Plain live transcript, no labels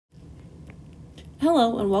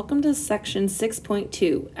Hello and welcome to section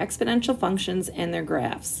 6.2, exponential functions and their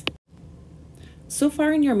graphs. So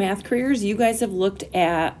far in your math careers, you guys have looked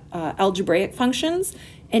at algebraic functions,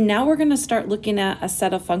 and now we're going to start looking at a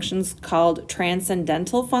set of functions called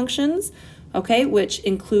transcendental functions, okay, which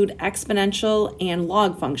include exponential and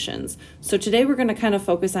log functions. So today we're going to kind of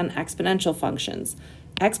focus on exponential functions.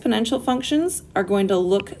 Exponential functions are going to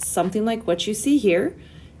look something like what you see here.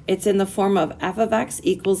 It's in the form of f of x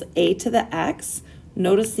equals a to the x.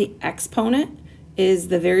 Notice the exponent is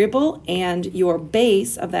the variable, and your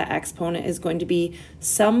base of that exponent is going to be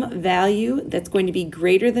some value that's going to be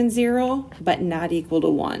greater than 0 but not equal to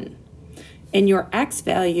 1. And your x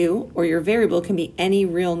value, or your variable, can be any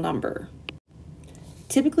real number.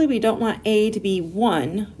 Typically we don't want a to be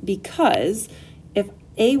 1 because if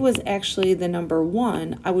a was actually the number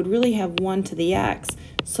 1, I would really have 1 to the x.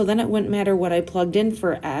 So then it wouldn't matter what I plugged in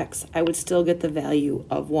for x, I would still get the value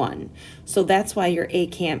of 1. So that's why your a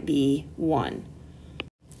can't be 1.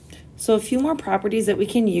 So a few more properties that we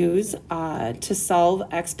can use to solve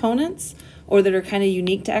exponents, or that are kind of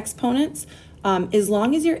unique to exponents. As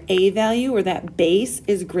long as your a value, or that base,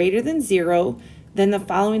 is greater than 0, then the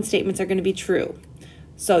following statements are going to be true.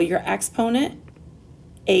 So your exponent,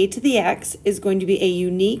 a to the x, is going to be a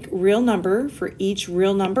unique real number for each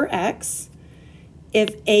real number x.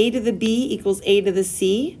 If a to the b equals a to the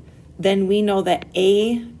c, then we know that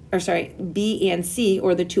b and c,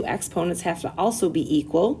 or the two exponents, have to also be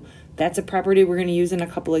equal. That's a property we're going to use in a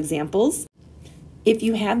couple examples. If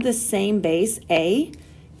you have the same base, a,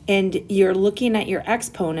 and you're looking at your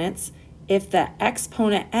exponents, if the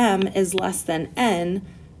exponent m is less than n,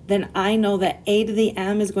 then I know that a to the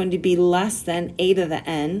m is going to be less than a to the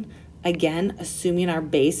n. Again, assuming our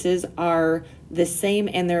bases are the same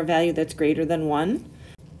and their value that's greater than 1.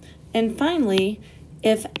 And finally,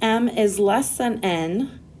 if m is less than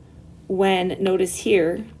n, when, notice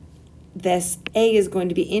here, this a is going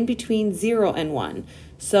to be in between 0 and 1.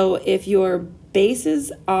 So if your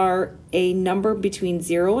bases are a number between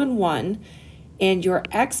 0 and 1, and your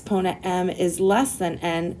exponent m is less than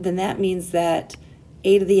n, then that means that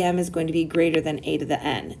a to the m is going to be greater than a to the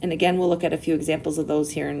n. And again, we'll look at a few examples of those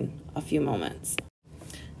here in a few moments.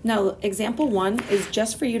 Now, example 1 is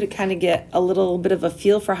just for you to kind of get a little bit of a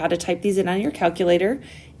feel for how to type these in on your calculator,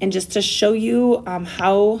 and just to show you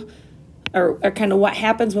how, or kind of what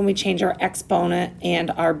happens when we change our exponent and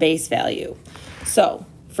our base value. So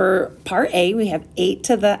for part A, we have 8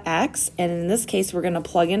 to the x, and in this case, we're going to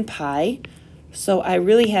plug in pi. So I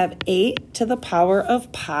really have 8 to the power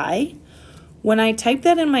of pi. When I type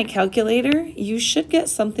that in my calculator, you should get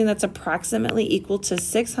something that's approximately equal to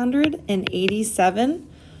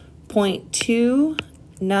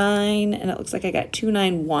 687.29, and it looks like I got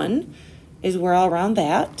 291 is where I'll round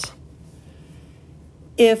that.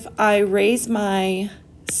 If I raise my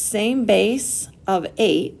same base of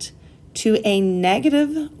 8 to a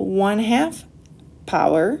negative 1/2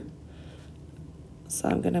 power, so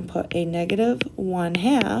I'm going to put a negative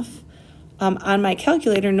 1/2, on my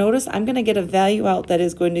calculator, notice I'm going to get a value out that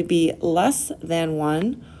is going to be less than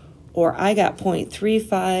 1, or I got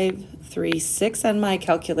 0.3536 on my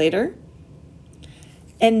calculator.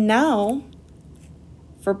 And now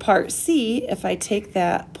for part C, if I take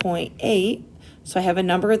that 0.8, so I have a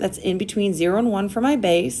number that's in between 0 and 1 for my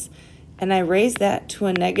base, and I raise that to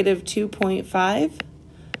a negative 2.5,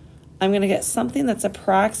 I'm going to get something that's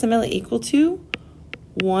approximately equal to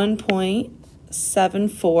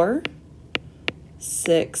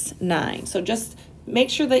 1.7469. So just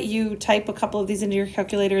make sure that you type a couple of these into your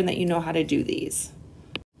calculator and that you know how to do these.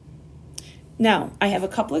 Now, I have a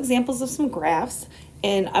couple examples of some graphs,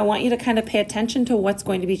 and I want you to kind of pay attention to what's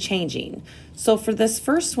going to be changing. So for this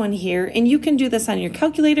first one here, and you can do this on your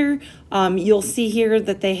calculator, you'll see here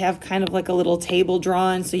that they have kind of like a little table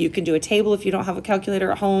drawn, so you can do a table if you don't have a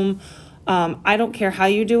calculator at home. I don't care how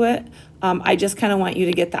you do it. I just kind of want you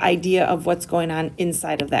to get the idea of what's going on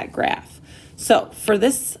inside of that graph. So for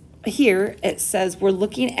this here, it says we're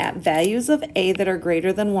looking at values of a that are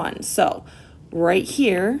greater than 1. So right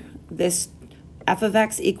here, this f of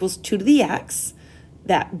x equals 2 to the x.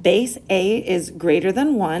 That base a is greater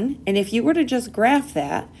than 1. And if you were to just graph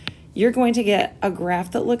that, you're going to get a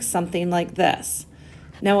graph that looks something like this.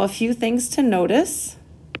 Now, a few things to notice.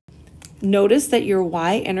 Notice that your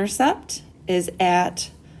y-intercept is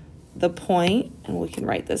at the point, and we can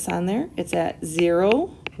write this on there, it's at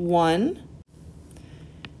 0, 1.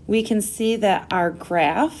 We can see that our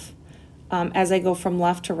graph, as I go from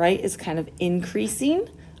left to right, is kind of increasing.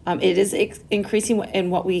 It is increasing in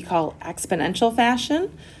what we call exponential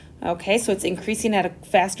fashion. Okay, so it's increasing at a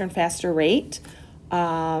faster and faster rate.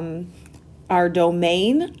 Our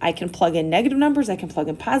domain, I can plug in negative numbers, I can plug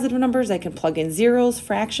in positive numbers, I can plug in zeros,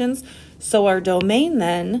 fractions. So our domain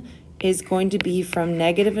then is going to be from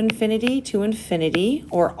negative infinity to infinity,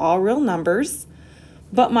 or all real numbers.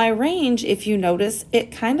 But my range, if you notice,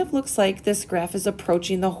 it kind of looks like this graph is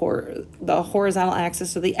approaching the horizontal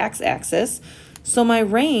axis or the x-axis. So my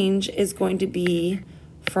range is going to be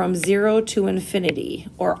from 0 to infinity,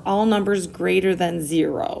 or all numbers greater than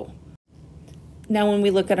 0. Now when we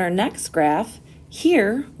look at our next graph,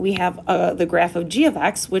 here we have the graph of g of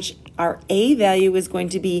x, which our a value is going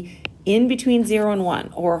to be in between 0 and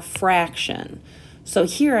 1, or a fraction. So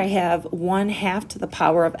here I have 1/2 to the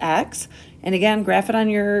power of x. And again, graph it on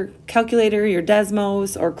your calculator, your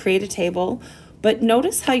Desmos, or create a table. But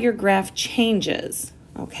notice how your graph changes,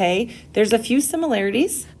 okay? There's a few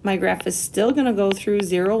similarities. My graph is still going to go through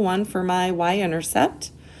 0, 1 for my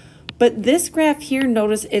y-intercept. But this graph here,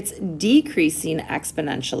 notice it's decreasing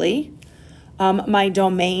exponentially. My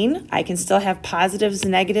domain, I can still have positives,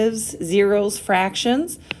 negatives, zeros,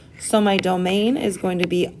 fractions. So my domain is going to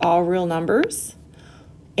be all real numbers.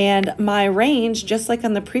 And my range, just like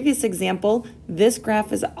on the previous example, this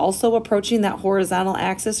graph is also approaching that horizontal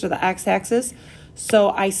axis or the x-axis. So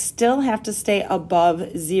I still have to stay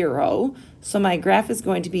above 0. So my graph is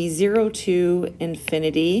going to be 0 to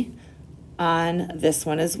infinity on this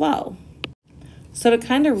one as well. So to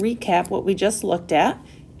kind of recap what we just looked at,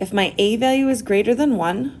 if my a value is greater than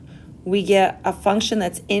 1, we get a function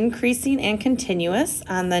that's increasing and continuous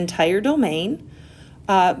on the entire domain.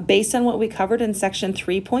 Based on what we covered in section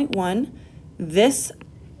 3.1, this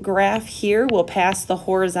graph here will pass the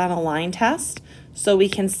horizontal line test. So we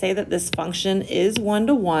can say that this function is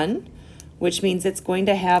 1-to-1, which means it's going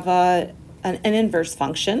to have an inverse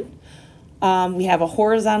function. We have a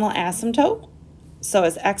horizontal asymptote. So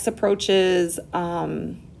as x approaches a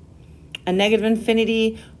negative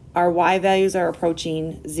infinity, our y values are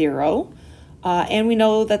approaching 0. And we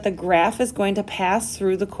know that the graph is going to pass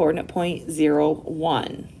through the coordinate point 0,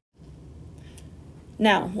 1.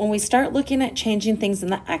 Now, when we start looking at changing things in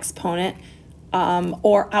the exponent,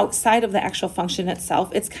 or outside of the actual function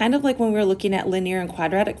itself, it's kind of like when we were looking at linear and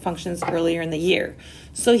quadratic functions earlier in the year.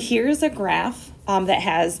 So here's a graph that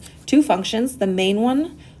has two functions. The main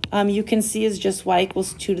one you can see is just y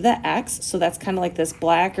equals 2 to the x. So that's kind of like this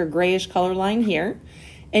black or grayish color line here.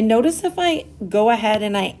 And notice if I go ahead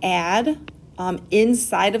and I add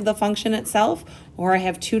inside of the function itself, or I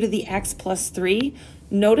have 2 to the x plus 3,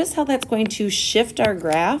 notice how that's going to shift our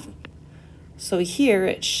graph. So here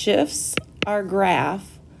it shifts our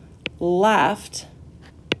graph left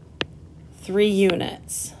 3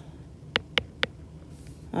 units.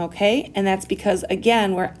 Okay, and that's because,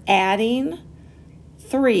 again, we're adding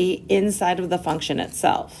 3 inside of the function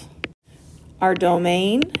itself. Our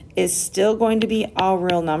domain is still going to be all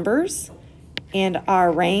real numbers, and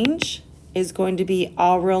our range is going to be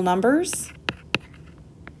all real numbers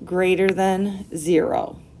greater than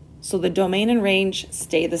 0. So the domain and range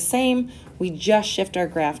stay the same. We just shift our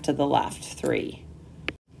graph to the left 3.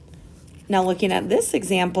 Now looking at this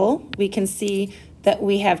example, we can see that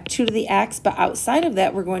we have 2 to the x, but outside of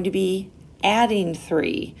that, we're going to be adding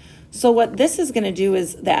 3. So what this is going to do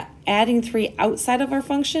is that adding 3 outside of our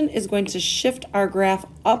function is going to shift our graph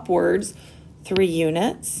upwards 3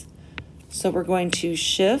 units. So we're going to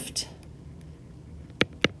shift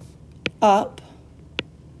up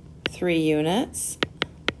 3 units.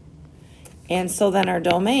 And so then our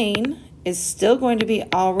domain is still going to be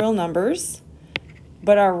all real numbers,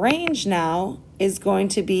 but our range now is going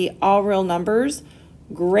to be all real numbers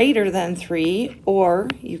greater than 3, or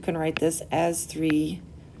you can write this as 3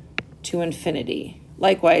 to infinity.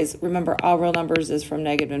 Likewise, remember all real numbers is from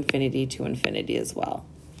negative infinity to infinity as well.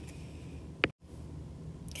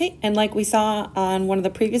 Okay, and like we saw on one of the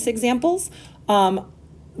previous examples,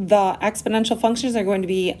 the exponential functions are going to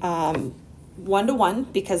be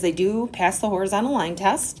 1-to-1 because they do pass the horizontal line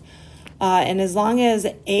test. And as long as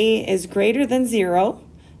a is greater than 0,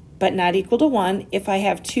 but not equal to 1, if I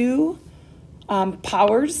have 2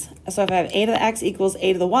 powers, so if I have a to the x equals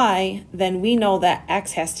a to the y, then we know that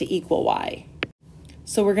x has to equal y.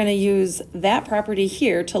 So we're going to use that property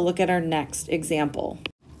here to look at our next example.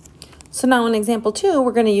 So now in example 2,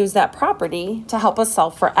 we're going to use that property to help us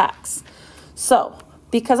solve for x. So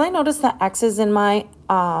because I noticed that x is in my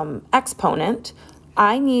exponent,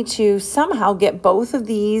 I need to somehow get both of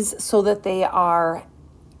these so that they are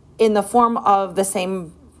in the form of the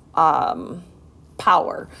same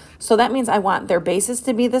power. So that means I want their bases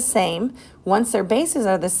to be the same. Once their bases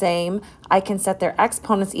are the same, I can set their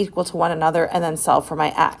exponents equal to one another and then solve for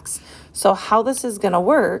my x. So how this is going to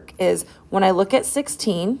work is when I look at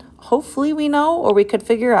 16, hopefully we know, or we could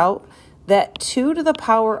figure out, that 2 to the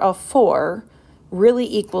power of 4 really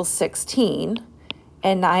equals 16.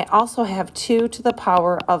 And I also have 2 to the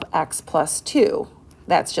power of x plus 2.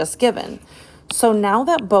 That's just given. So now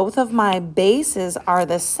that both of my bases are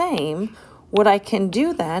the same, what I can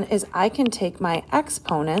do then is I can take my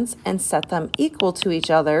exponents and set them equal to each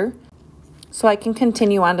other so I can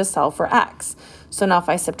continue on to solve for x. So now if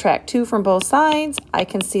I subtract 2 from both sides, I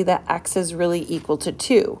can see that x is really equal to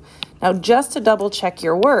 2. Now just to double check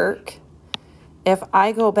your work, if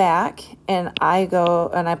I go back and I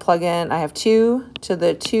plug in, I have 2 to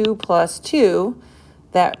the 2 plus 2,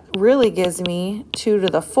 that really gives me 2 to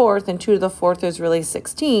the 4th, and 2 to the 4th is really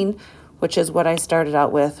 16, which is what I started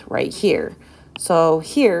out with right here. So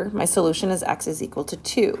here, my solution is x is equal to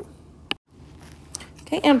 2.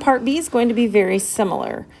 Okay, and part B is going to be very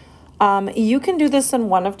similar. You can do this in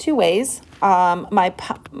one of two ways. My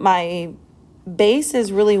base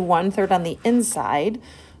is really 1/3 on the inside.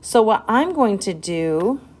 So what I'm going to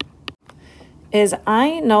do is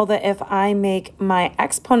I know that if I make my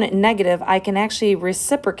exponent negative, I can actually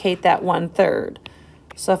reciprocate that 1/3.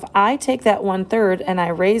 So if I take that 1/3 and I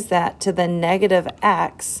raise that to the negative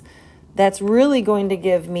x, that's really going to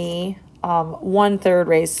give me 1/3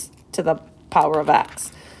 raised to the power of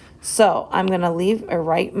x. So I'm going to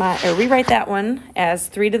rewrite that one as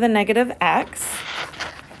 3 to the negative x.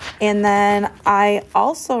 And then I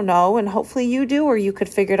also know, and hopefully you do, or you could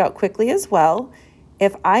figure it out quickly as well,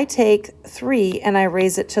 if I take 3 and I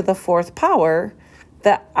raise it to the 4th power,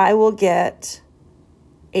 that I will get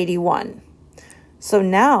 81. So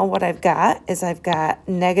now what I've got is I've got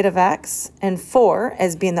negative x and 4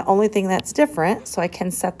 as being the only thing that's different, so I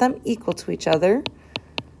can set them equal to each other.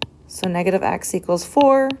 So negative x equals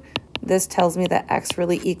 4. This tells me that x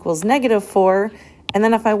really equals negative 4. And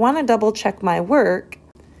then if I want to double check my work,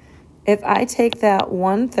 if I take that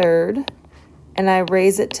 1/3 and I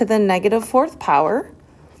raise it to the negative 4th power,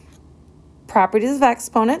 properties of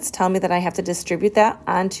exponents tell me that I have to distribute that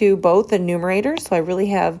onto both the numerators. So I really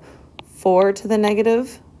have 1 to the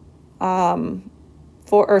negative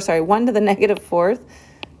 4th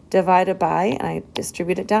divided by, and I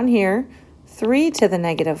distribute it down here, 3 to the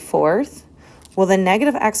negative 4th. Well, the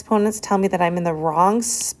negative exponents tell me that I'm in the wrong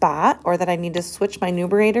spot, or that I need to switch my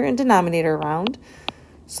numerator and denominator around.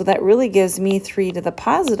 So that really gives me 3 to the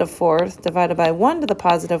positive 4th divided by 1 to the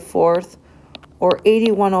positive 4th, or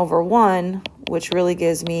 81 over 1, which really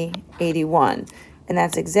gives me 81. And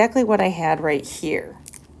that's exactly what I had right here.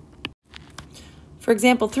 For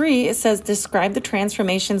example 3, it says describe the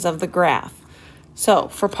transformations of the graph. So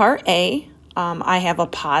for part A, I have a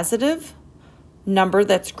positive number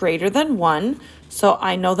that's greater than 1. So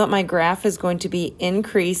I know that my graph is going to be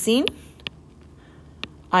increasing.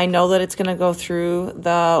 I know that it's going to go through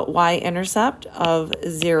the y-intercept of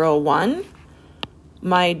 0, 1.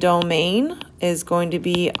 My domain is going to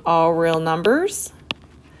be all real numbers.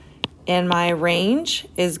 And my range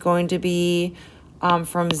is going to be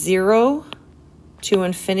from 0 to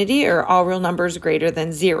infinity, or all real numbers greater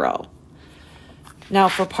than 0. Now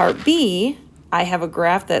for part B, I have a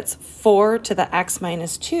graph that's 4 to the x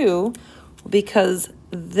minus 2, because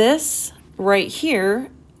this right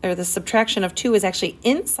here, or the subtraction of 2, is actually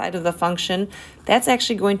inside of the function. That's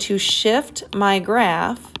actually going to shift my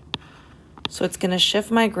graph. So it's going to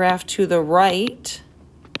shift my graph to the right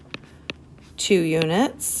 2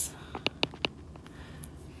 units.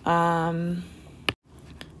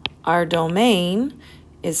 Our domain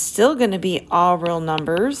is still going to be all real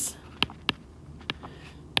numbers.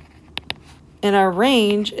 And our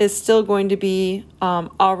range is still going to be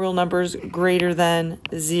all real numbers greater than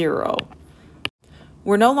 0.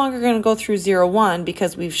 We're no longer going to go through 0, 1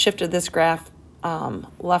 because we've shifted this graph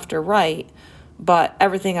left or right, but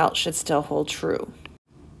everything else should still hold true.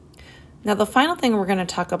 Now the final thing we're going to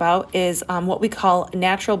talk about is what we call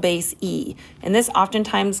natural base e. And this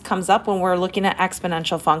oftentimes comes up when we're looking at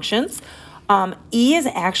exponential functions. E is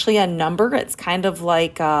actually a number. It's kind of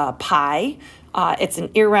like pi. It's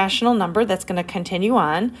an irrational number that's going to continue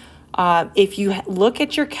on. If you look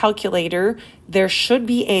at your calculator, there should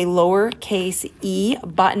be a lowercase e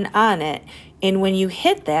button on it. And when you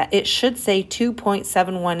hit that, it should say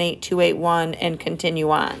 2.718281 and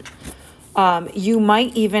continue on. You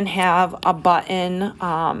might even have a button,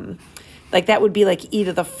 like that would be like e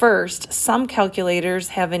to the first. Some calculators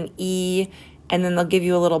have an e, and then they'll give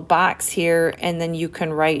you a little box here, and then you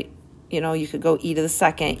can write, you could go e to the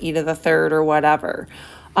second, e to the third, or whatever.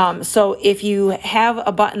 So if you have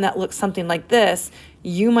a button that looks something like this,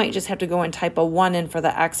 you might just have to go and type a 1 in for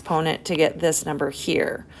the exponent to get this number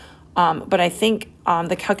here. But I think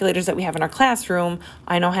the calculators that we have in our classroom,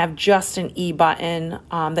 I know have just an E button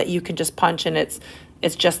that you can just punch, and it's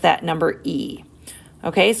It's just that number e.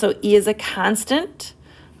 Okay, so e is a constant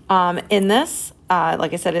in this.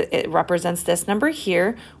 Like I said, it represents this number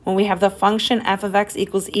here. When we have the function f of x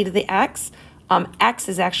equals e to the x, x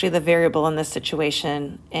is actually the variable in this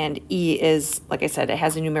situation, and e is, like I said, it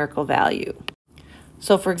has a numerical value.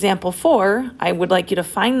 So for example 4, I would like you to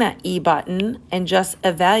find that e button and just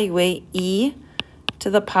evaluate e to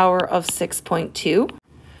the power of 6.2.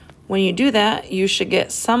 When you do that, you should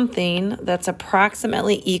get something that's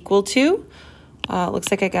approximately equal to, looks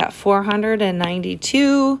like I got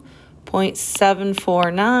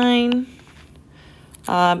 492.749.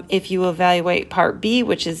 If you evaluate part B,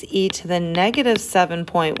 which is e to the negative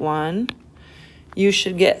 7.1, you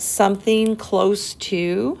should get something close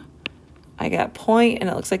to, I got point, and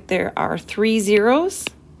it looks like there are 3 zeros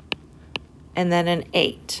and then an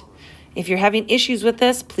 8. If you're having issues with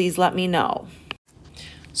this, please let me know.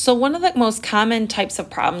 So one of the most common types of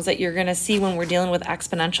problems that you're going to see when we're dealing with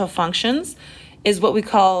exponential functions is what we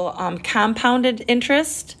call compounded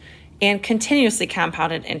interest and continuously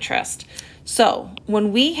compounded interest. So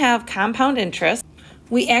when we have compound interest,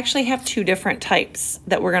 we actually have two different types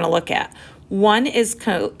that we're going to look at. One is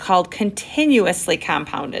called continuously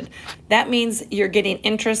compounded. That means you're getting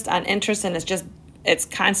interest on interest, and it's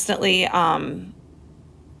constantly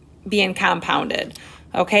being compounded.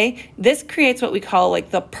 Okay, this creates what we call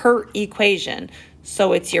like the PERT equation.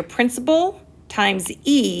 So it's your principal times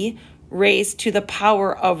e raised to the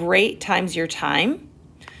power of rate times your time.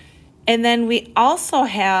 And then we also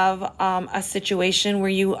have a situation where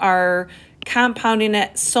you are compounding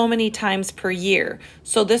it so many times per year.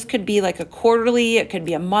 So this could be like a quarterly, it could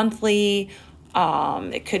be a monthly,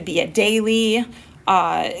 it could be a daily.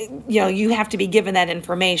 You have to be given that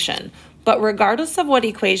information. But regardless of what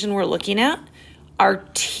equation we're looking at, our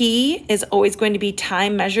T is always going to be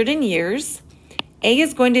time measured in years. A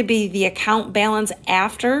is going to be the account balance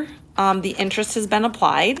after the interest has been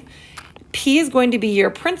applied. P is going to be your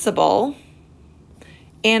principal,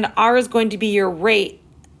 and R is going to be your rate.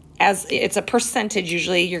 As it's a percentage,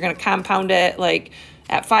 usually you're going to compound it like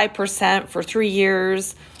at 5% for 3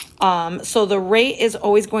 years. So the rate is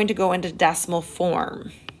always going to go into decimal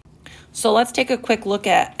form. So let's take a quick look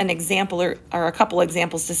at an example or a couple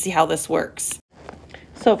examples to see how this works.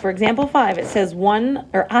 So for example 5, it says on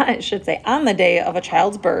the day of a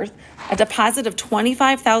child's birth, a deposit of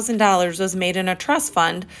 $25,000 was made in a trust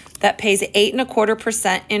fund that pays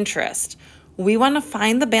 8.25% interest. We want to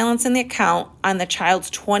find the balance in the account on the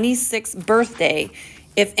child's 26th birthday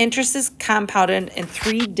if interest is compounded in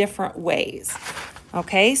 3 different ways.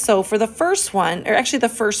 Okay, so for the first one, or actually the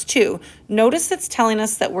first two, notice it's telling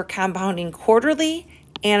us that we're compounding quarterly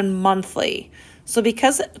and monthly. So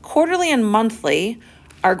because quarterly and monthly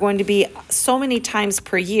are going to be so many times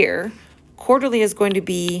per year, quarterly is going to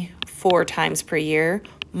be 4 times per year,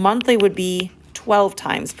 monthly would be 12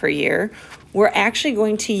 times per year. We're actually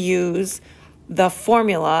going to use the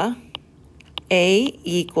formula A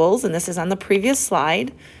equals, and this is on the previous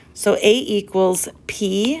slide, so A equals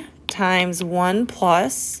P times 1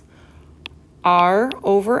 plus R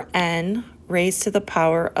over N raised to the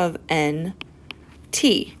power of N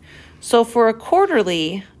T. So for a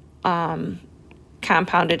quarterly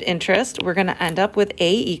compounded interest, we're going to end up with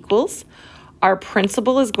A equals, our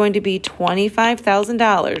principal is going to be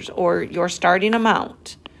 $25,000 or your starting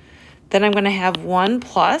amount. Then I'm going to have 1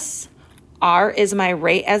 plus, R is my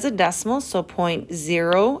rate as a decimal, so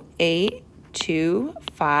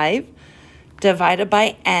 0.0825 divided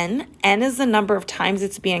by N. N is the number of times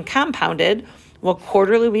it's being compounded. Well,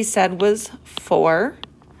 quarterly we said was 4.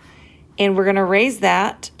 And we're going to raise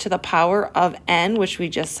that to the power of N, which we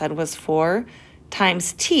just said was 4,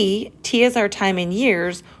 times T. T is our time in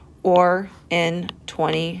years, or in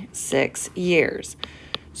 26 years.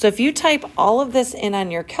 So if you type all of this in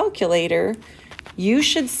on your calculator, you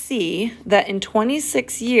should see that in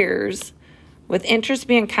 26 years, with interest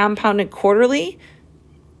being compounded quarterly,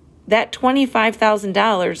 that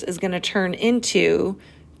 $25,000 is going to turn into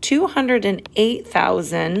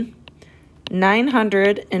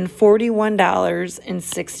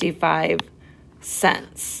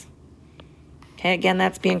 $208,941.65. Okay, again,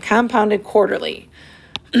 that's being compounded quarterly.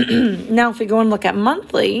 Now, if we go and look at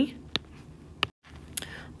monthly,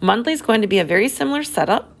 monthly is going to be a very similar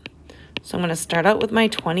setup. So I'm going to start out with my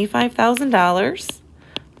 $25,000.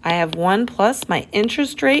 I have 1 plus, my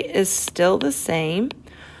interest rate is still the same.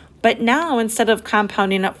 But now, instead of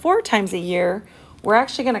compounding it 4 times a year, we're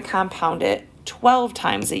actually going to compound it 12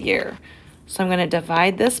 times a year. So I'm going to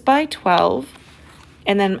divide this by 12.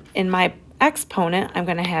 And then in my exponent, I'm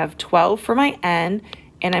going to have 12 for my N.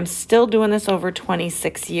 And I'm still doing this over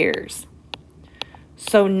 26 years.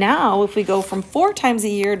 So now if we go from 4 times a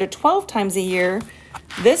year to 12 times a year,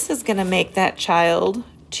 this is going to make that child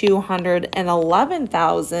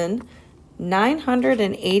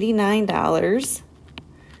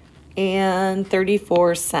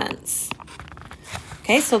 $211,989.34.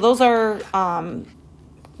 Okay, so those are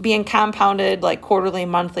being compounded like quarterly,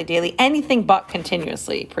 monthly, daily, anything but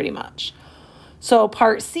continuously, pretty much. So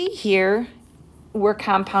part C here, we're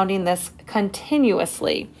compounding this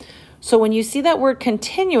continuously. So when you see that word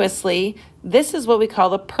continuously, this is what we call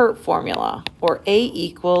the PERT formula, or A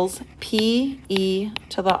equals PE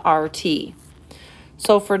to the RT.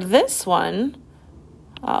 So for this one,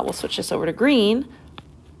 we'll switch this over to green.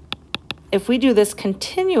 If we do this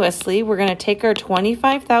continuously, we're going to take our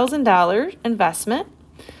 $25,000 investment,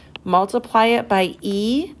 multiply it by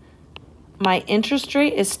E. My interest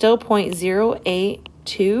rate is still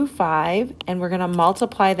 0.0825, and we're going to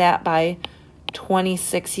multiply that by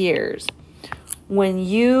 26 years. When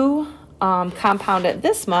you compound it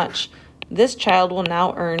this much, this child will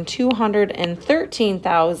now earn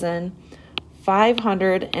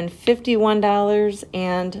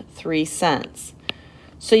 $213,551.03.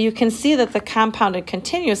 So you can see that the compounded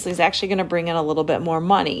continuously is actually going to bring in a little bit more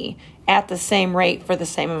money at the same rate for the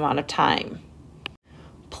same amount of time.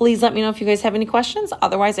 Please let me know if you guys have any questions.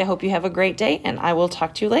 Otherwise, I hope you have a great day, and I will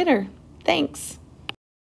talk to you later. Thanks.